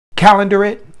Calendar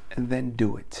it and then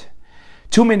do it.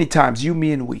 Too many times, you,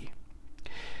 me, and we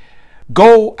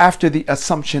go after the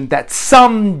assumption that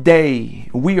someday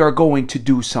we are going to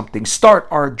do something, start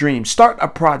our dream, start a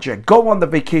project, go on the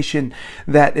vacation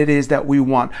that it is that we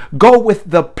want, go with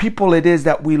the people it is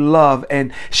that we love,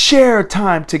 and share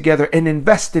time together and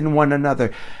invest in one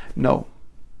another. No,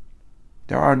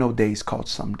 there are no days called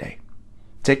someday.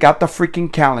 Take out the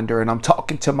freaking calendar, and I'm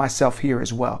talking to myself here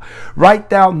as well. Write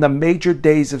down the major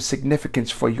days of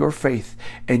significance for your faith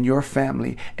and your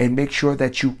family, and make sure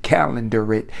that you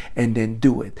calendar it and then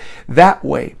do it. That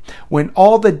way, when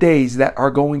all the days that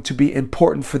are going to be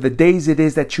important for the days it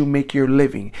is that you make your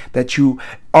living, that you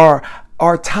are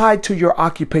tied to your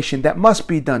occupation that must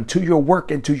be done, to your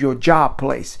work and to your job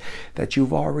place, that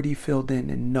you've already filled in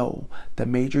and know the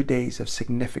major days of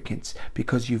significance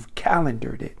because you've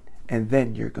calendared it. And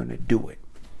then you're going to do it.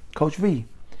 Coach V,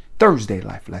 Thursday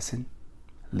life lesson.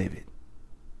 Live it.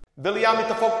 Viliami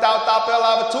te folk tau tapel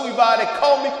ava Tuivai. They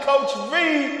call me Coach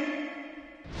V.